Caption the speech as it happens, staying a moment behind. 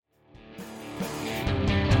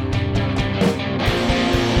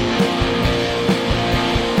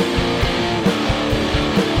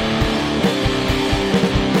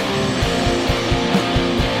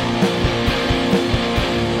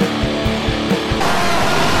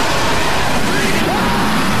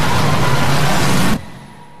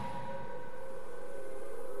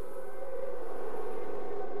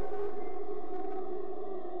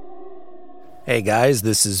Hey guys,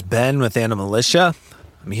 this is Ben with Animalitia.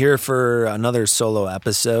 I'm here for another solo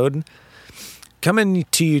episode. Coming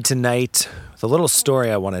to you tonight with a little story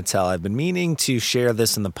I want to tell. I've been meaning to share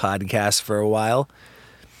this in the podcast for a while,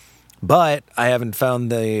 but I haven't found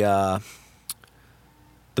the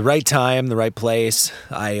right time, the right place.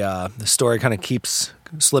 The story kind of keeps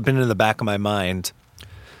slipping into the back of my mind,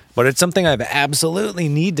 but it's something I've absolutely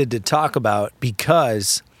needed to talk about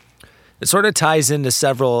because it sort of ties into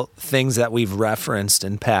several things that we've referenced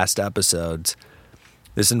in past episodes.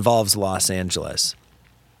 This involves Los Angeles.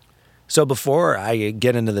 So before I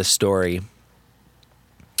get into this story,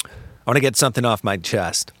 I want to get something off my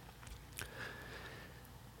chest.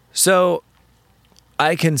 So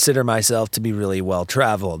I consider myself to be really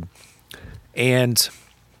well-traveled. And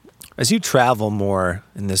as you travel more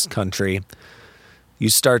in this country, you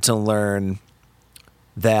start to learn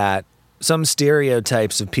that some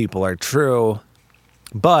stereotypes of people are true,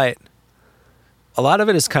 but a lot of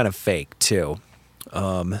it is kind of fake too.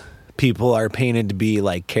 People are painted to be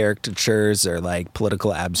like caricatures or like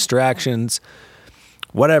political abstractions,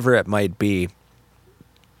 whatever it might be.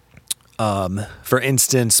 For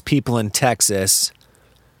instance, people in Texas,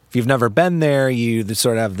 if you've never been there, you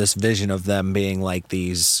sort of have this vision of them being like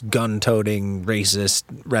these gun-toting, racist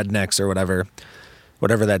rednecks or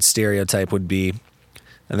whatever that stereotype would be.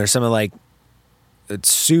 And there's some of like, it's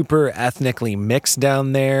super ethnically mixed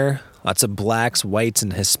down there. Lots of blacks, whites,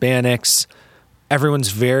 and Hispanics.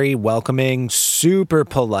 Everyone's very welcoming, super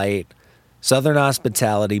polite. Southern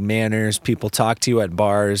hospitality, manners. People talk to you at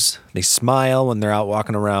bars. They smile when they're out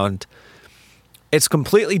walking around. It's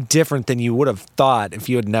completely different than you would have thought if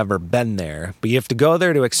you had never been there. But you have to go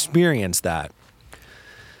there to experience that.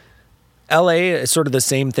 LA is sort of the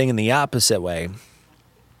same thing in the opposite way.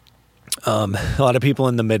 A lot of people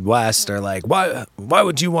in the Midwest are like, why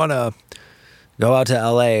would you want to go out to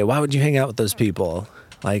LA? Why would you hang out with those people?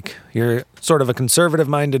 Like, you're sort of a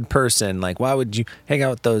conservative-minded person. Like, why would you hang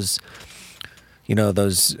out with those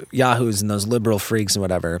yahoos and those liberal freaks and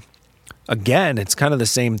whatever? Again, it's kind of the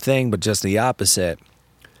same thing, but just the opposite.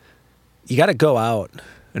 You got to go out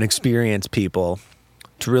and experience people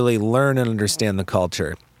to really learn and understand the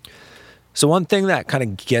culture. So one thing that kind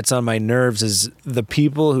of gets on my nerves is the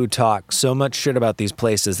people who talk so much shit about these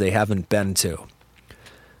places they haven't been to.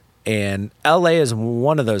 And LA is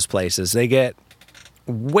one of those places. They get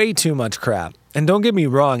way too much crap. And don't get me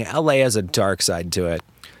wrong, LA has a dark side to it.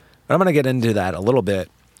 I'm going to get into that a little bit.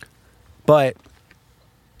 But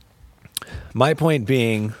my point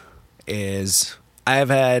being is I have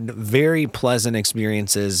had very pleasant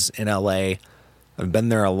experiences in LA. I've been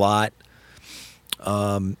there a lot.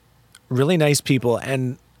 Really nice people,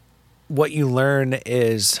 and what you learn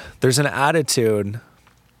is there's an attitude,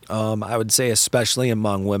 I would say especially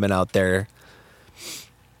among women out there,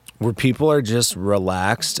 where people are just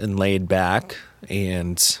relaxed and laid back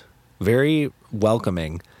and very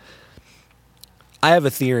welcoming. I have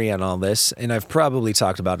a theory on all this, and I've probably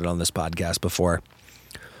talked about it on this podcast before.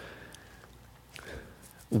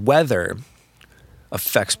 Weather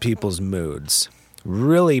affects people's moods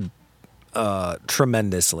really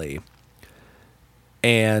tremendously.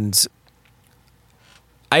 And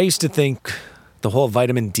I used to think the whole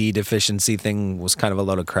vitamin D deficiency thing was kind of a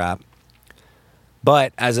load of crap.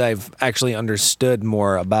 But as I've actually understood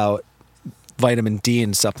more about vitamin D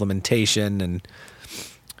and supplementation and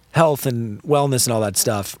health and wellness and all that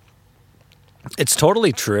stuff, it's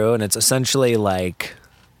totally true. And it's essentially like,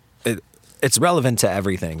 it's relevant to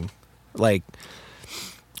everything. Like,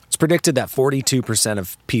 it's predicted that 42%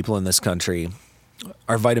 of people in this country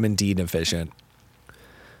are vitamin D deficient.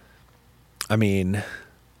 I mean,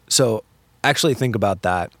 so actually think about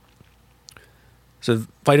that. So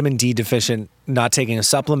vitamin D deficient, not taking a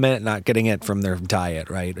supplement, not getting it from their diet,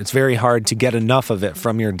 right? It's very hard to get enough of it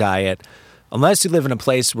from your diet unless you live in a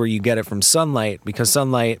place where you get it from sunlight, because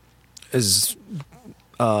sunlight is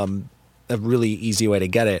a really easy way to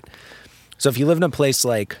get it. So if you live in a place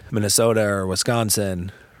like Minnesota or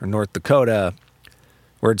Wisconsin or North Dakota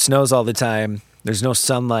where it snows all the time, there's no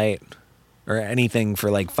sunlight or anything for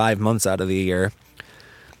like 5 months out of the year,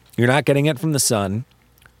 you're not getting it from the sun.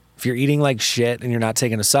 If you're eating like shit and you're not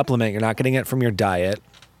taking a supplement, you're not getting it from your diet.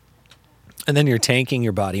 And then you're tanking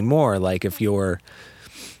your body more. Like if you're,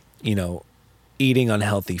 eating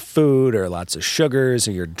unhealthy food or lots of sugars,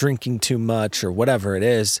 or you're drinking too much or whatever it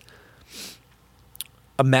is.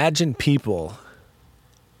 Imagine people,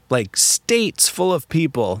 like states full of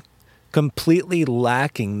people, completely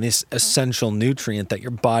lacking this essential nutrient that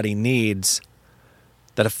your body needs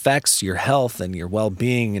that affects your health and your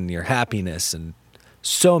well-being and your happiness and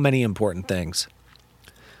so many important things.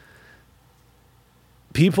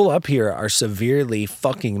 people up here are severely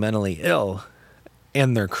fucking mentally ill,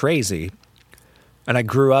 and they're crazy. And I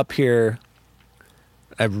grew up here.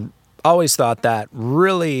 I've always thought that,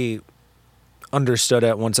 really understood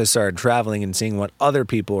it once I started traveling and seeing what other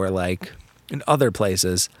people were like in other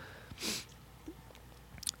places.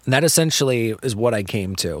 And that essentially is what I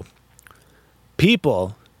came to.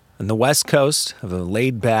 People on the West Coast have a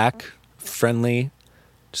laid back, friendly,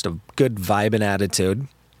 just a good vibe and attitude.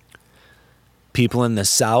 People in the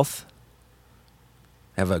South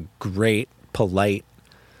have a great, polite,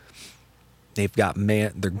 they're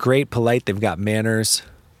great, polite, they've got manners.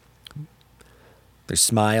 They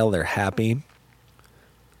smile, they're happy.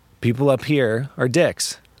 People up here are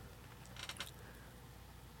dicks.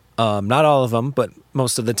 Not all of them, but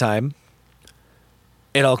most of the time.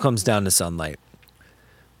 It all comes down to sunlight.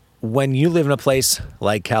 When you live in a place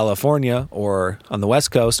like California or on the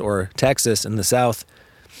West Coast or Texas in the South,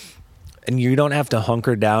 and you don't have to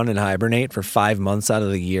hunker down and hibernate for 5 months out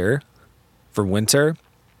of the year for winter,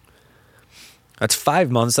 that's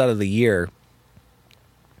 5 months out of the year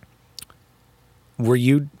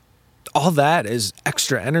where all that is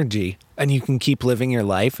extra energy and you can keep living your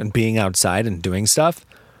life and being outside and doing stuff.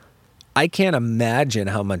 I can't imagine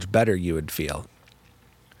how much better you would feel.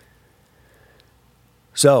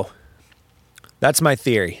 So, that's my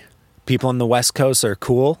theory. People on the West Coast are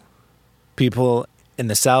cool. People in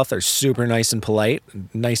the South are super nice and polite,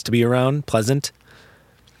 nice to be around, pleasant.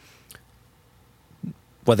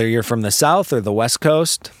 Whether you're from the South or the West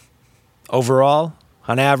Coast, overall,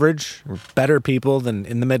 on average, we're better people than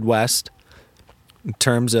in the Midwest in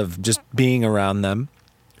terms of just being around them.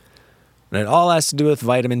 And it all has to do with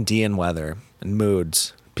vitamin D and weather and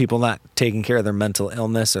moods. People not taking care of their mental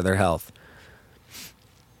illness or their health.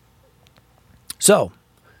 So,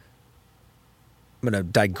 I'm going to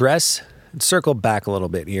digress and circle back a little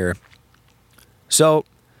bit here. So,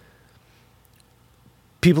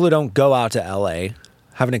 people who don't go out to LA,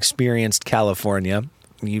 haven't experienced California,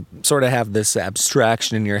 you sort of have this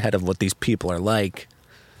abstraction in your head of what these people are like.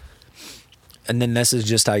 And then this is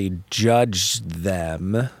just how you judge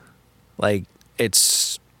them. Like,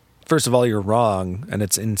 it's, first of all, you're wrong, and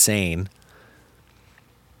it's insane.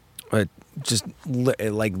 But just,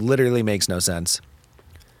 it literally makes no sense.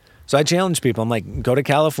 So I challenge people. I'm like, go to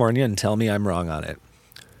California and tell me I'm wrong on it.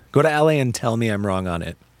 Go to LA and tell me I'm wrong on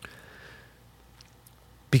it.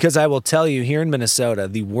 Because I will tell you, here in Minnesota,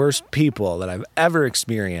 the worst people that I've ever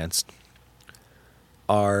experienced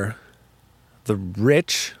are the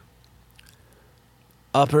rich,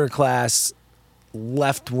 upper-class,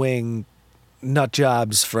 left-wing nut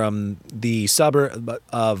jobs from the suburb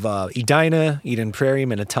of Edina, Eden Prairie,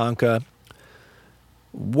 Minnetonka,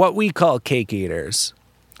 what we call cake eaters.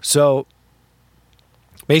 So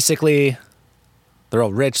basically, they're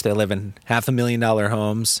all rich. They live in $500,000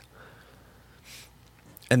 homes.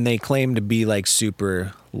 And they claim to be like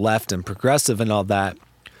super left and progressive and all that.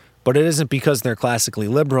 But it isn't because they're classically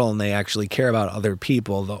liberal and they actually care about other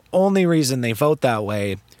people. The only reason they vote that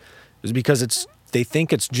way is because they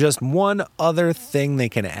think it's just one other thing they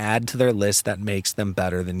can add to their list that makes them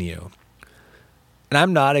better than you. And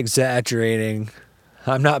I'm not exaggerating.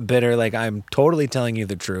 I'm not bitter. Like, I'm totally telling you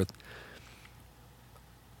the truth.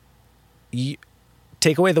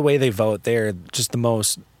 Take away the way they vote. They're just the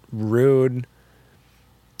most rude,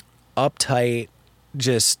 uptight,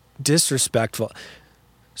 just disrespectful.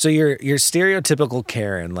 So you're stereotypical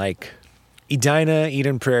Karen, like Edina,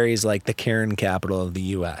 Eden Prairie is like the Karen capital of the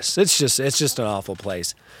U.S. It's just an awful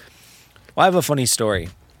place. Well, I have a funny story.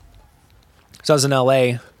 So I was in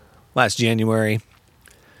L.A. last January,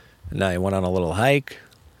 and I went on a little hike.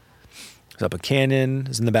 I was up a canyon. I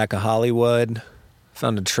was in the back of Hollywood.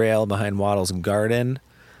 Found a trail behind Waddles Garden.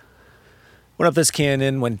 Went up this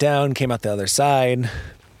canyon, went down, came out the other side,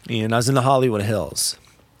 and I was in the Hollywood Hills.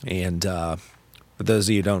 And for those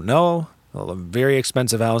of you who don't know, very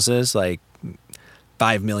expensive houses, like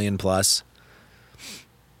 $5 million plus.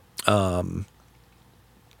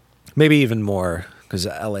 Maybe even more, because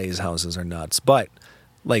LA's houses are nuts. But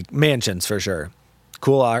like mansions for sure.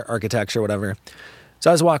 Cool architecture, whatever. So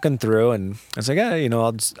I was walking through, and I was like,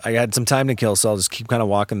 I had some time to kill, so I'll just keep kind of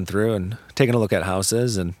walking through and taking a look at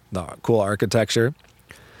houses and the cool architecture.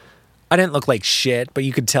 I didn't look like shit, but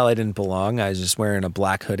you could tell I didn't belong. I was just wearing a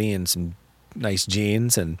black hoodie and some nice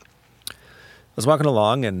jeans, and I was walking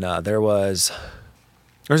along, and there was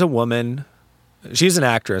a woman. She's an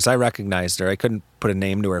actress. I recognized her. I couldn't put a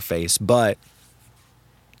name to her face, but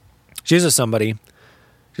she's a somebody.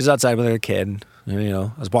 She's outside with her kid. I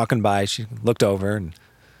was walking by. She looked over, and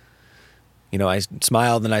I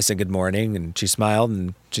smiled, and I said good morning, and she smiled,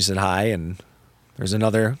 and she said hi, and there's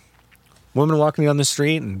another woman walking down the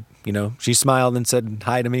street, and, she smiled and said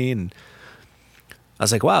hi to me. And I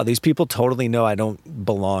was like, wow, these people totally know I don't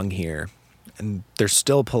belong here. And they're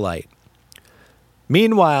still polite.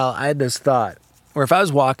 Meanwhile, I had this thought where if I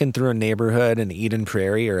was walking through a neighborhood in Eden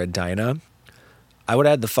Prairie or Edina, I would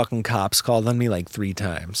have had the fucking cops called on me like 3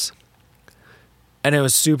 times. And it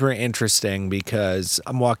was super interesting because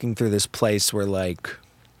I'm walking through this place where like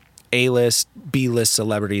A-list, B-list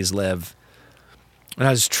celebrities live. And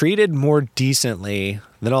I was treated more decently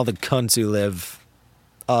than all the cunts who live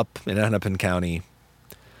up in Hennepin County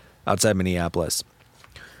outside Minneapolis.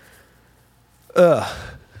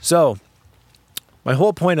 So my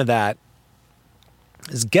whole point of that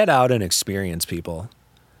is get out and experience people.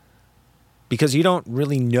 Because you don't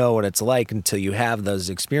really know what it's like until you have those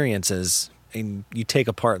experiences and you take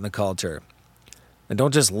a part in the culture. And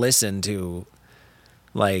don't just listen to,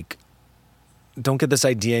 like, don't get this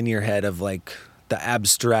idea in your head of, like, the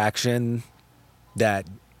abstraction that,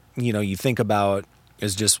 you think about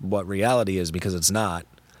is just what reality is, because it's not.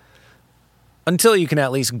 Until you can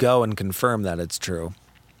at least go and confirm that it's true.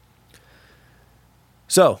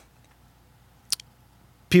 So,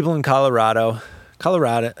 people in Coloradians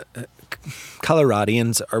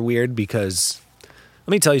are weird because,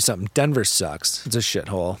 let me tell you something, Denver sucks. It's a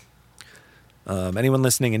shithole. Anyone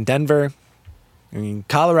listening in Denver,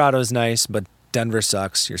 Colorado is nice, but Denver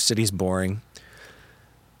sucks. Your city's boring.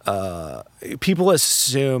 People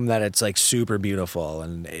assume that it's like super beautiful,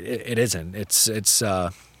 and it isn't. It's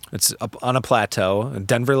up on a plateau.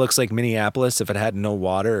 Denver looks like Minneapolis if it had no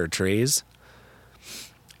water or trees.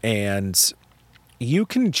 And you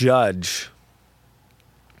can judge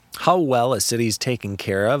how well a city's taken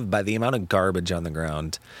care of by the amount of garbage on the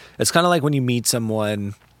ground. It's kind of like when you meet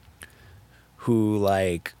someone who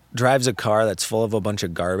like drives a car that's full of a bunch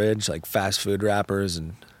of garbage, like fast food wrappers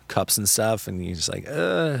and cups and stuff, and you're just like,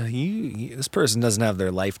 this person doesn't have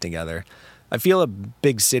their life together. I feel a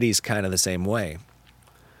big city's kind of the same way.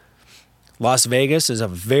 Las Vegas is a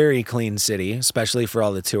very clean city, especially for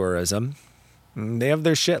all the tourism. They have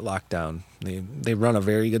their shit locked down. They run a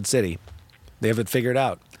very good city. They have it figured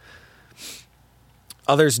out.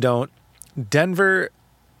 Others don't. Denver,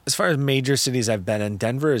 as far as major cities I've been in,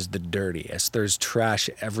 Denver is the dirtiest. There's trash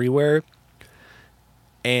everywhere.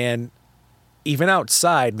 And even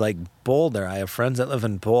outside, like Boulder, I have friends that live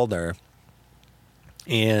in Boulder.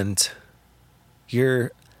 And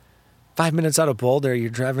you're 5 minutes out of Boulder, you're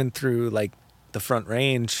driving through like the Front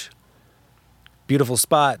Range. Beautiful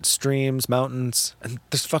spot, streams, mountains, and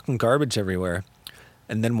there's fucking garbage everywhere.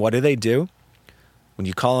 And then what do? When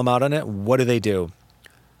you call them out on it, what do?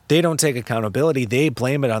 They don't take accountability. They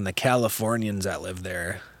blame it on the Californians that live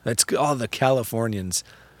there. That's all the Californians.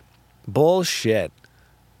 Bullshit.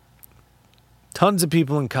 Tons of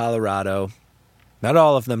people in Colorado, not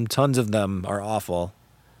all of them, tons of them are awful.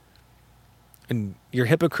 And you're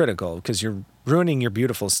hypocritical because you're ruining your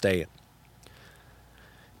beautiful state.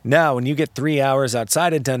 Now, when you get 3 hours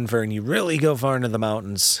outside of Denver and you really go far into the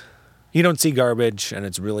mountains, you don't see garbage and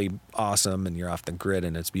it's really awesome and you're off the grid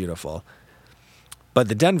and it's beautiful. But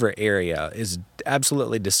the Denver area is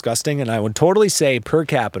absolutely disgusting, and I would totally say per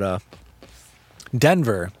capita,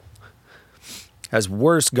 Denver has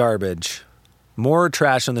worse garbage, more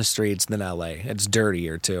trash on the streets than LA. It's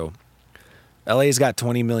dirtier too. LA's got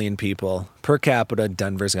 20 million people. Per capita,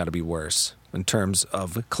 Denver's got to be worse in terms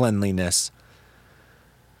of cleanliness.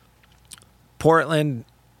 Portland,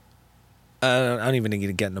 I don't even need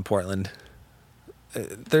to get into Portland.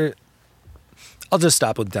 I'll just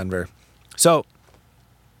stop with Denver. So,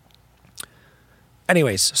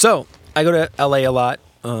 anyways, I go to LA a lot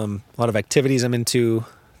of activities I'm into,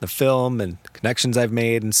 the film and connections I've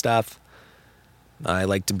made and stuff. I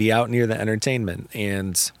like to be out near the entertainment,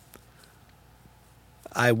 and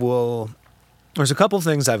there's a couple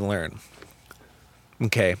things I've learned.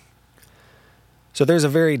 Okay. So there's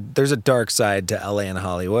a dark side to LA and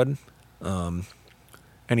Hollywood.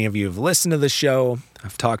 Any of you who've listened to the show,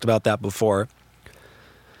 I've talked about that before.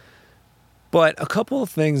 But a couple of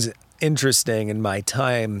things interesting in my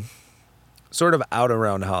time sort of out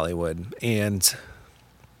around Hollywood. And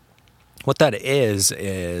what that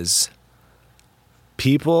is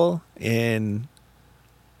people in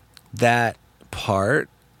that part,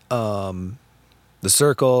 the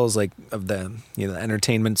circles, like of the, the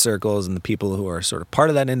entertainment circles and the people who are sort of part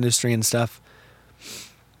of that industry and stuff,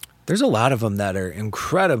 there's a lot of them that are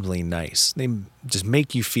incredibly nice. They just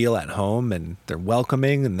make you feel at home, and they're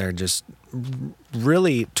welcoming, and they're just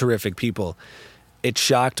really terrific people. It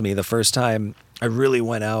shocked me the first time I really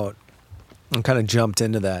went out and kind of jumped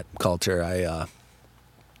into that culture. I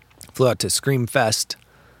flew out to Scream Fest,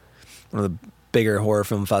 one of the bigger horror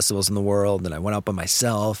film festivals in the world, and I went out by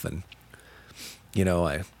myself, and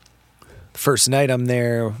first night I'm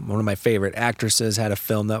there, one of my favorite actresses had a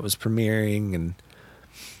film that was premiering, and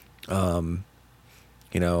I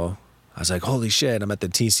was like, holy shit, I'm at the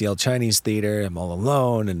TCL Chinese Theater, I'm all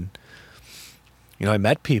alone, and I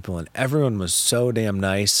met people, and everyone was so damn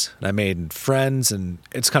nice, and I made friends, and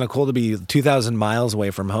it's kind of cool to be 2,000 miles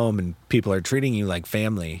away from home, and people are treating you like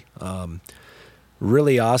family.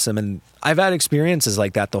 Really awesome, and I've had experiences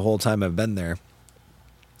like that the whole time I've been there.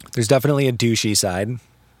 There's definitely a douchey side,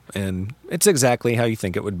 and it's exactly how you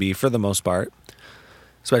think it would be for the most part,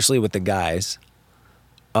 especially with the guys.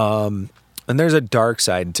 And there's a dark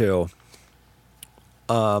side too.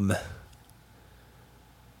 The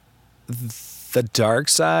dark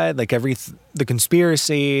side, like the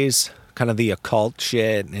conspiracies, kind of the occult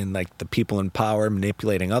shit, and like the people in power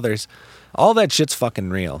manipulating others, all that shit's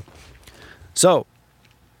fucking real. So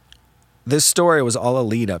this story was all a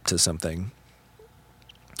lead up to something.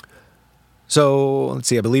 So let's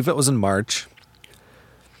see, I believe it was in March.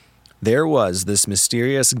 There was this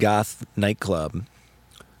mysterious goth nightclub.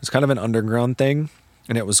 It was kind of an underground thing,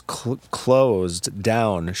 and it was closed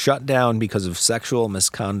down, shut down because of sexual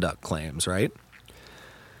misconduct claims, right?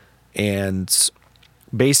 And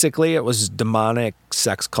basically it was demonic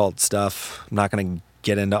sex cult stuff. I'm not going to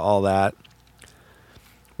get into all that.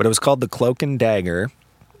 But it was called the Cloak and Dagger.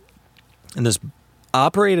 And this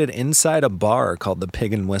operated inside a bar called the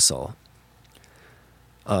Pig and Whistle.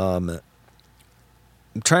 I'm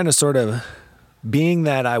trying to sort of, being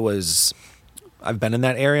that I've been in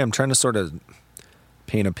that area, I'm trying to sort of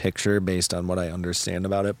paint a picture based on what I understand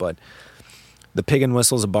about it. But the Pig and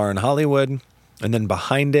Whistle is a bar in Hollywood. And then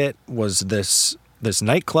behind it was this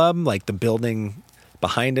nightclub, like the building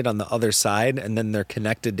behind it on the other side, and then they're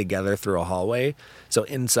connected together through a hallway. So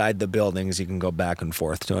inside the buildings, you can go back and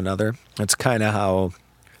forth to another. That's kind of how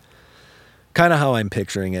I'm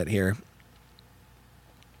picturing it here.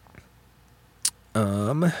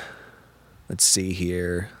 Let's see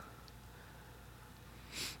here.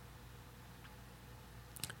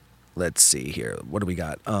 What do we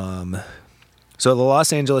got? So the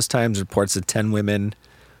Los Angeles Times reports that 10 women,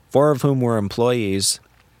 4 of whom were employees,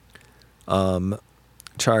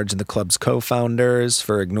 charged the club's co-founders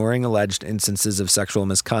for ignoring alleged instances of sexual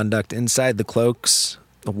misconduct inside the Cloak's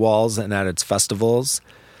walls and at its festivals.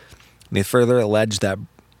 They further alleged that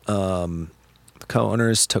the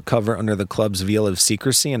co-owners took cover under the club's veil of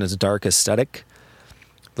secrecy and its dark aesthetic,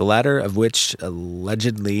 the latter of which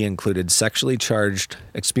allegedly included sexually charged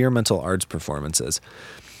experimental arts performances.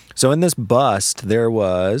 So in this bust, there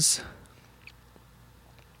was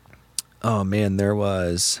some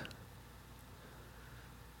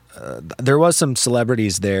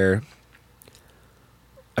celebrities there.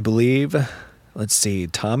 I believe, let's see,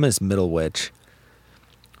 Thomas Middleditch.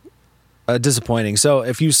 Disappointing. So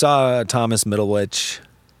if you saw Thomas Middleditch,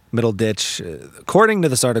 according to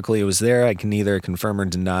this article, he was there. I can neither confirm or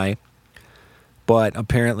deny. But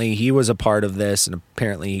apparently he was a part of this, and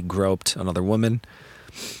apparently he groped another woman.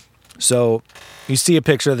 So you see a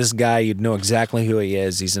picture of this guy, you'd know exactly who he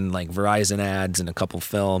is. He's in like Verizon ads and a couple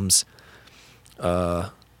films. I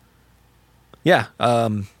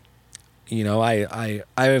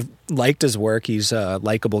liked his work. He's a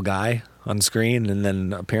likable guy on screen, and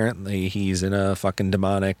then apparently he's in a fucking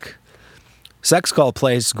demonic sex cult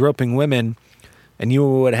place groping women, and you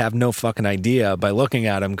would have no fucking idea by looking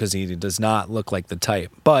at him because he does not look like the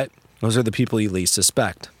type. But those are the people you least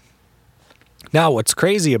suspect. Now, what's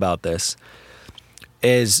crazy about this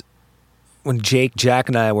is when Jack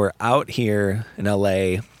and I were out here in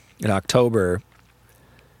LA in October,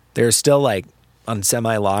 they're still like on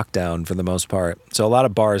semi-lockdown for the most part. So a lot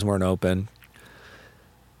of bars weren't open.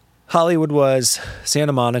 Hollywood was.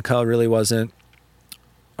 Santa Monica really wasn't.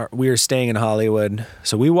 We were staying in Hollywood.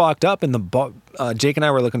 So we walked up and Jake and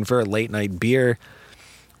I were looking for a late night beer.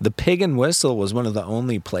 The Pig and Whistle was one of the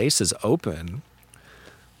only places open.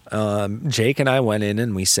 Jake and I went in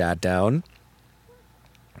and we sat down,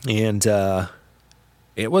 and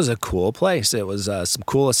it was a cool place. It was some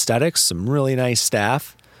cool aesthetics, some really nice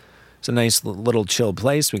staff. It's a nice little chill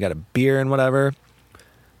place. We got a beer and whatever,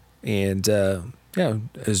 and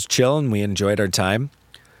it was chill, and we enjoyed our time.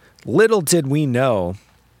 Little did we know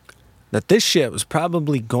that this shit was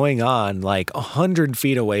probably going on like 100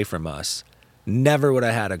 feet away from us. Never would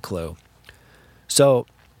have had a clue. So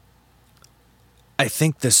I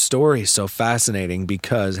think this story is so fascinating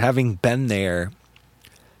because having been there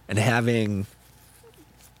and having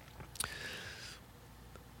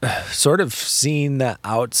sort of seen the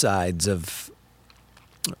outsides of,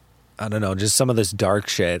 I don't know, just some of this dark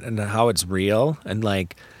shit and how it's real, and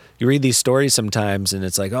like you read these stories sometimes and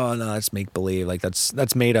it's like, oh no, that's make believe. Like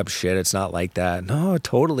that's made up shit. It's not like that. No, it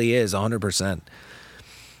totally is 100%.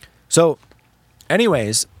 So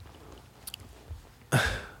anyways,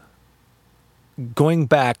 going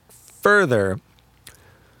back further,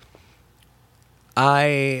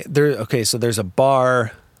 so there's a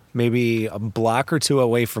bar maybe a block or two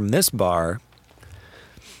away from this bar,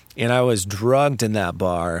 and I was drugged in that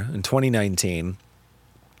bar in 2019.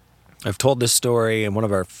 I've told this story in one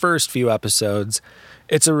of our first few episodes.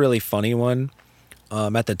 It's a really funny one.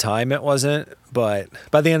 At the time it wasn't, but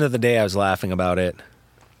by the end of the day I was laughing about it.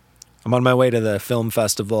 I'm on my way to the film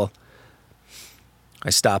festival. I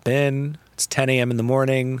stop in. It's 10 a.m. in the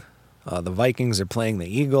morning. The Vikings are playing the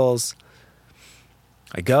Eagles.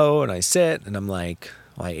 I go and I sit and I'm like,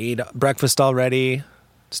 well, I ate breakfast already.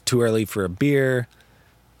 It's too early for a beer.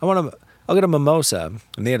 I'll get a mimosa.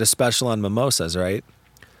 And they had a special on mimosas, right?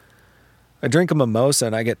 I drink a mimosa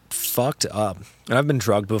and I get fucked up. And I've been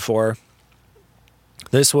drugged before.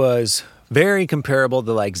 This was very comparable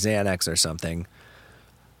to like Xanax or something.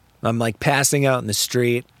 I'm like passing out in the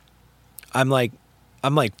street. I'm like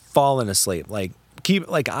falling asleep. I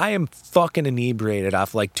am fucking inebriated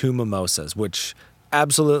off like 2 mimosas, which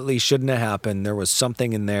absolutely shouldn't have happened. There was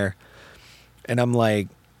something in there. And I'm like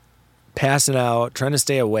passing out, trying to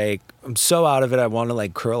stay awake. I'm so out of it. I want to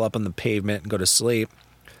like curl up on the pavement and go to sleep.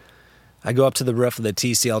 I go up to the roof of the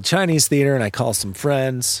TCL Chinese Theater and I call some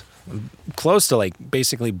friends. I'm close to like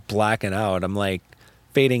basically blacking out. I'm like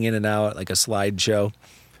fading in and out like a slideshow.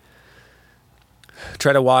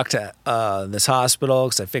 Try to walk to this hospital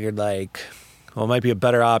because I figured like, well, it might be a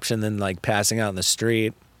better option than like passing out in the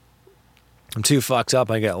street. I'm too fucked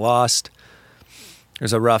up. I get lost.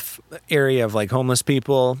 There's a rough area of like homeless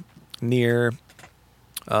people near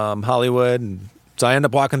Hollywood. And so I end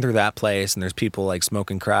up walking through that place and there's people like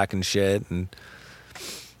smoking crack and shit. And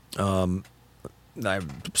I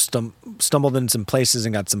stumbled in some places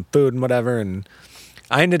and got some food and whatever. And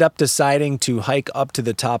I ended up deciding to hike up to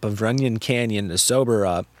the top of Runyon Canyon to sober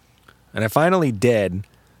up. And I finally did.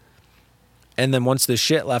 And then once the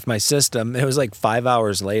shit left my system, it was like 5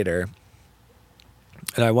 hours later.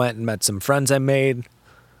 And I went and met some friends I made,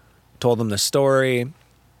 told them the story,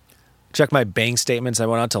 checked my bank statements. I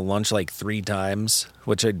went out to lunch like 3 times,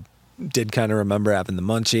 which I did kind of remember having the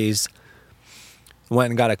munchies. Went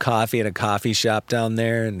and got a coffee at a coffee shop down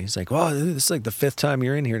there. And he's like, "Wow, this is like the 5th time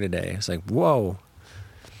you're in here today." It's like, whoa.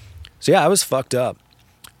 So yeah, I was fucked up.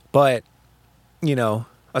 But, you know,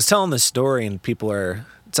 I was telling this story and it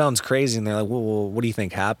sounds crazy. And they're like, well, what do you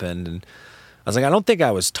think happened? And I was like, I don't think I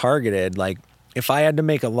was targeted. Like, if I had to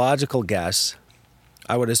make a logical guess,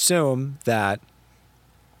 I would assume that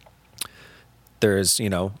there's,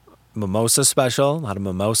 mimosa special, a lot of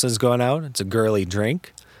mimosas going out. It's a girly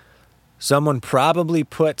drink. Someone probably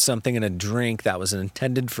put something in a drink that was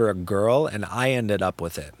intended for a girl, and I ended up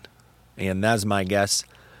with it. And that's my guess.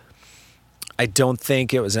 I don't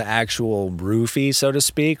think it was an actual roofie, so to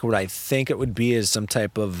speak. What I think it would be is some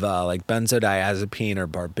type of like benzodiazepine or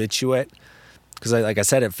barbiturate. Because like I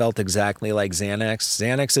said, it felt exactly like Xanax.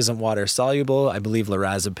 Xanax isn't water soluble. I believe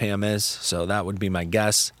lorazepam is. So that would be my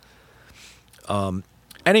guess.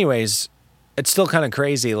 Anyways, it's still kind of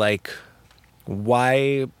crazy. Like,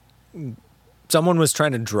 why someone was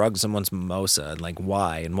trying to drug someone's mimosa, and like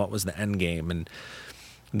why, and what was the end game? And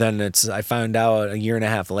then I found out a year and a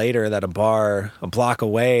half later that a bar a block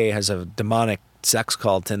away has a demonic sex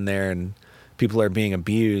cult in there, and people are being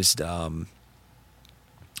abused.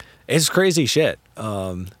 It's crazy shit.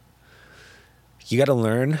 You got to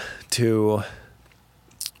learn to,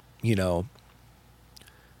 I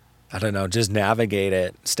don't know, just navigate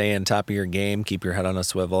it, stay on top of your game, keep your head on a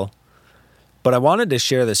swivel. But I wanted to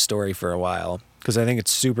share this story for a while because I think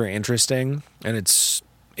it's super interesting, and it's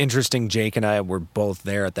interesting. Jake and I were both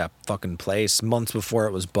there at that fucking place months before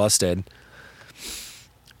it was busted.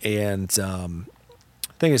 And I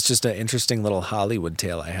think it's just an interesting little Hollywood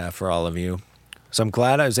tale I have for all of you. So I'm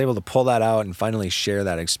glad I was able to pull that out and finally share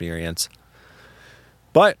that experience.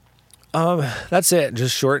 But that's it.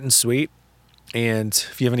 Just short and sweet. And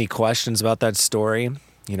if you have any questions about that story,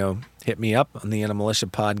 hit me up on the Animalitia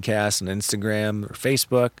podcast on Instagram or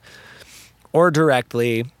Facebook, or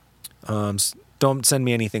directly. Don't send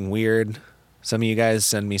me anything weird. Some of you guys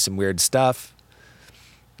send me some weird stuff.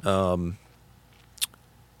 It'd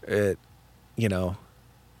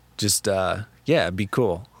be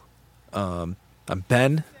cool. I'm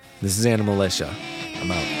Ben. This is Animalitia.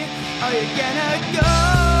 I'm out. Are you gonna go?